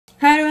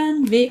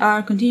everyone, we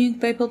are continuing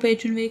PayPal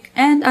Patreon week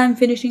and I'm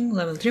finishing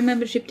level 3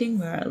 membership thing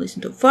where I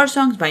listen to 4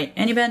 songs by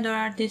any band or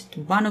artist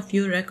one of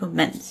you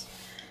recommends.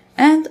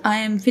 And I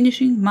am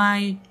finishing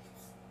my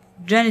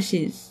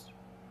Genesis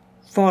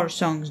 4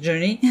 songs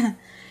journey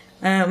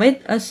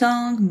with a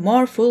song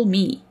More Fool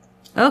Me.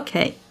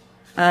 Okay,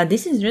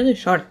 this is really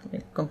short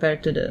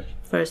compared to the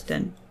first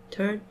and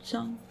third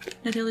song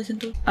that I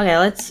listened to. Okay,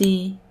 let's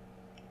see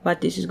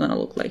what this is gonna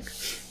look like.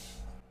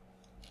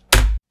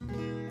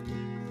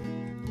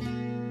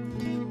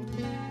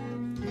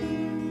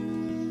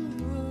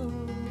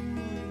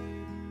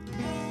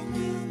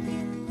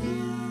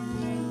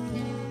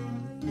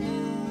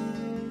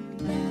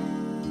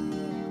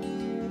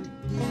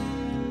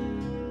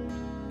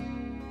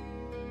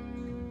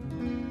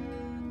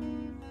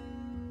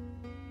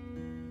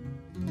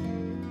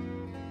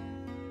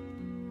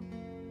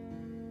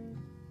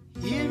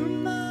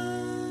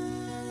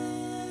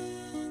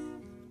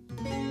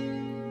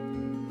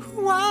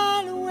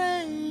 While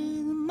away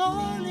the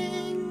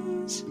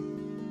mornings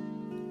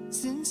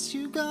since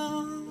you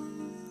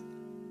gone,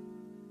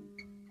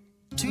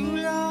 too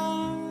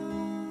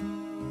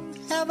long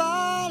have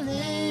I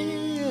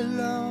lay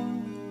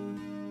alone.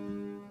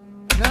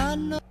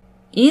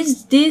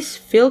 Is this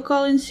Phil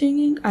Collins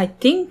singing? I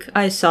think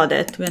I saw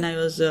that when I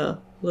was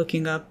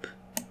looking up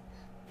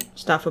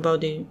stuff about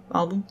the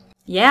album.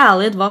 Yeah,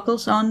 lead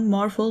vocals on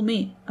More Fool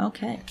Me.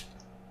 Okay.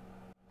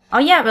 Oh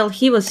yeah, well,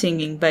 he was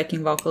singing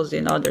backing vocals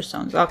in other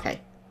songs.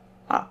 Okay.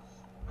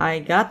 I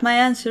got my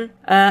answer.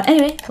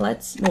 Anyway,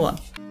 let's move on.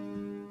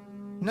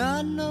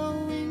 Not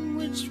knowing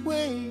which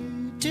way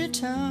to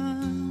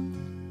turn,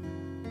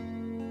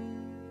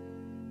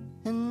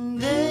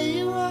 and there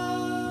you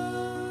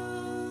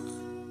are,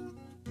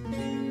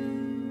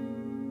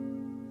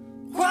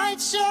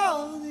 quite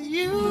sure that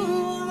you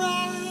were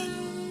right,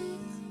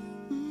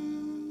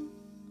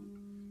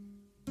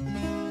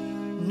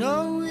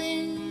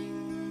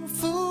 knowing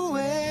full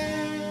well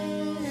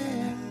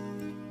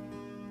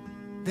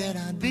that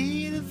I'd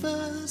be the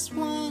first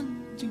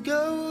one to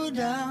go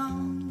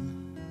down,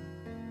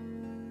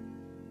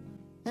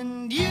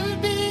 and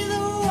you'd be the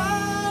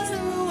one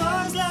who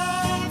was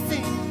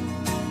laughing,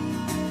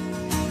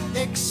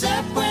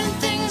 except when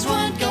things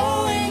weren't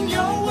going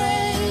your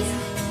way.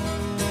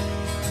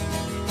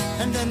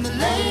 And then the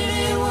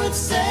lady would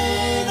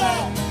say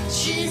that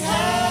she'd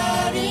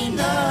had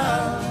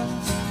enough,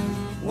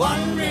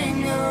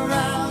 wandering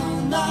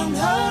around on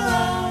her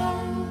own.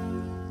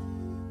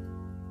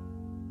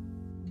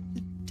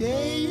 The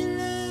day you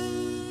left,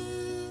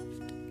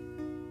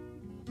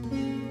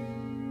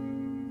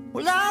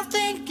 well, I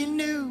think you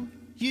knew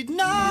you'd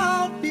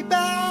not be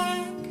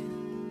back.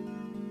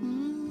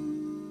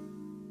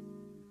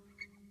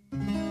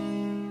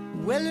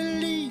 Well,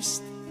 at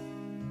least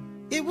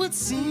it would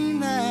seem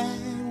that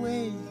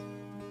way,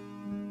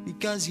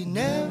 because you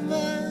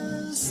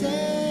never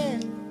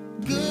said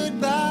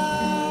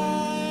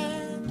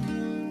goodbye.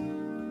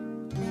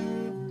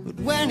 But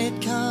when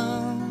it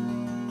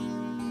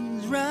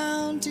comes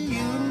round to you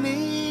and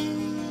me,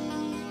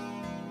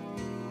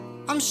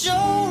 I'm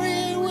sure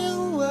it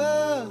will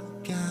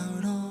work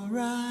out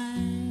alright,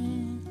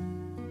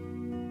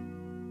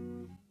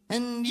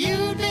 and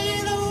you'd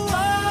be the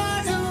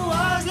one who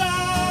was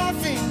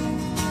laughing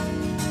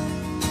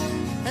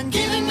and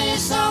giving me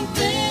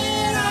something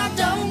I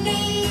don't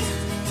need.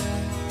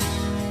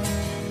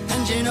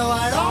 And you know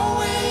I'd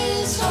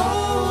always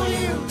hold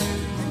you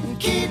and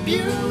keep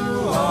you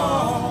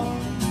warm.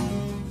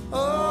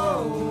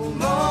 Oh,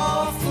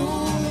 more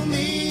fool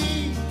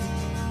me.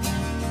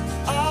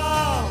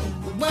 Oh,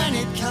 but when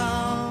it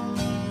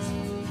comes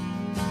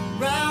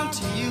round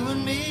to you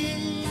and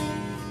me,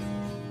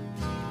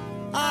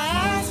 I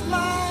ask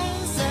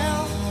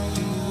myself,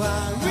 do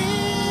I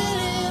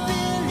really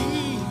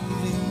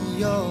believe in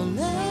your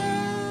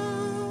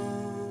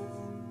love?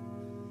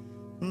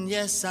 And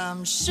yes,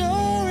 I'm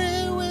sure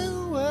it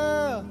will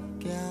work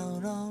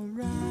out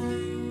alright.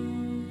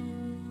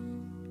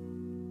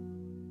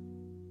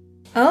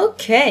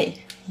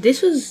 Okay,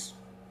 this was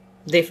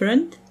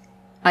different.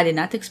 I did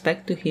not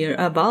expect to hear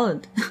a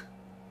ballad.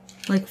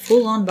 Like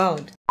full-on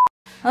ballad.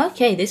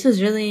 Okay, this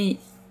was really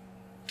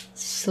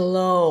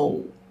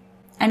slow.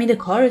 I mean, the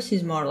chorus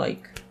is more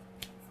like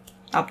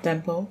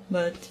up-tempo,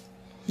 but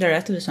the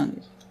rest of the song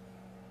is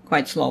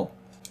quite slow.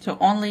 So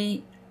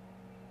only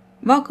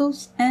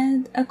vocals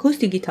and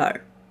acoustic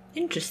guitar.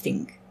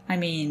 Interesting. I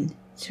mean,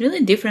 it's really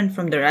different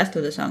from the rest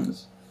of the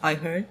songs I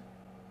heard.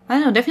 I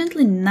don't know,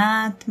 definitely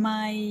not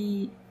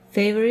my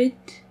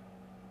favorite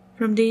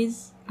from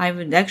these. I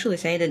would actually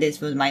say that this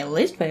was my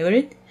least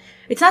favorite.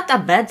 It's not a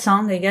bad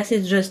song, I guess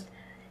it's just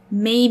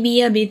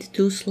maybe a bit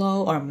too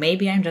slow, or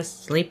maybe I'm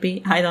just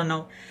sleepy, I don't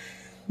know.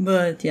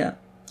 But yeah,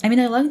 I mean,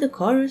 I like the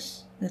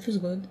chorus, that was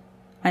good.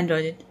 I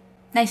enjoyed it.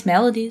 Nice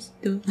melodies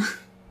too.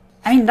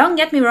 I mean, don't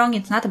get me wrong,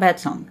 it's not a bad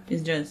song.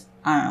 It's just,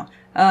 I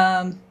don't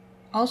know.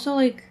 Also,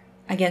 like,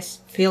 I guess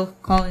Phil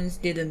Collins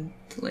didn't,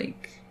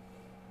 like,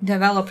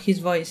 develop his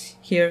voice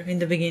here in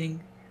the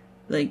beginning.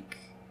 Like,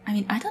 I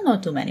mean, I don't know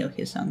too many of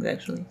his songs,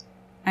 actually.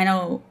 I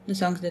know the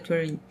songs that were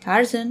in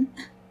Tarzan,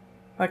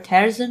 or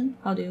Tarzan,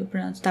 how do you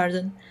pronounce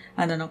Tarzan?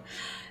 I don't know.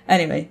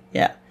 Anyway,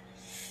 yeah.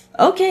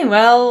 Okay,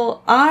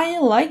 well, I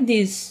like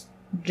these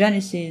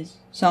Genesis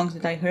songs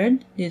that I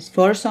heard, these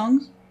 4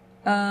 songs,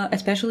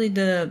 especially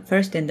the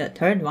first and the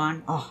third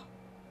one. Oh,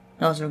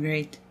 those were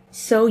great.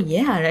 So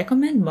yeah, I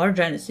recommend more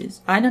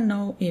Genesis. I don't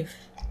know if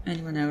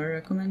anyone ever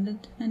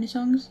recommended any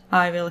songs.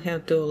 I will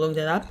have to look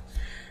that up.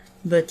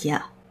 But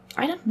yeah,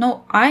 I don't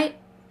know. I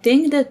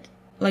think that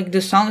like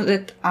the songs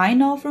that I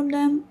know from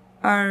them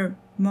are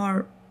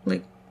more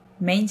like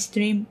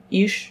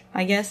mainstream-ish,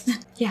 I guess.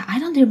 Yeah, I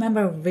don't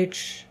remember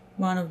which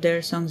one of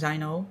their songs I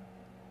know.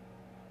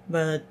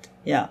 But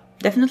yeah,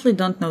 definitely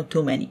don't know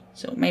too many.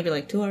 So maybe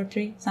like 2 or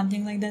 3,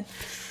 something like that.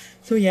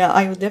 So yeah,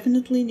 I would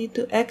definitely need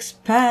to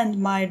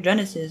expand my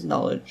Genesis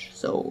knowledge.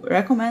 So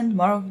recommend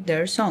more of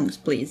their songs,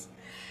 please.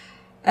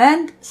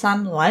 And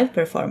some live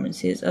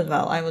performances as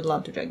well. I would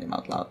love to check them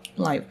out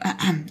live.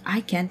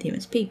 I can't even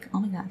speak. Oh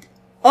my god.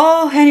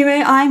 Oh,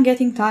 anyway, I'm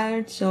getting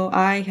tired, so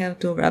I have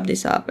to wrap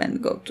this up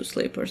and go to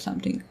sleep or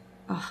something.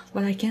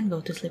 But I can't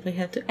go to sleep. I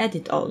have to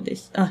edit all of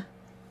this.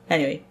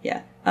 Anyway,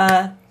 yeah.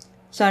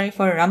 Sorry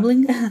for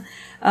rambling.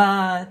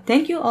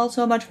 Thank you all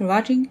so much for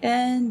watching,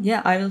 and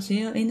yeah, I will see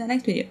you in the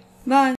next video. Bye!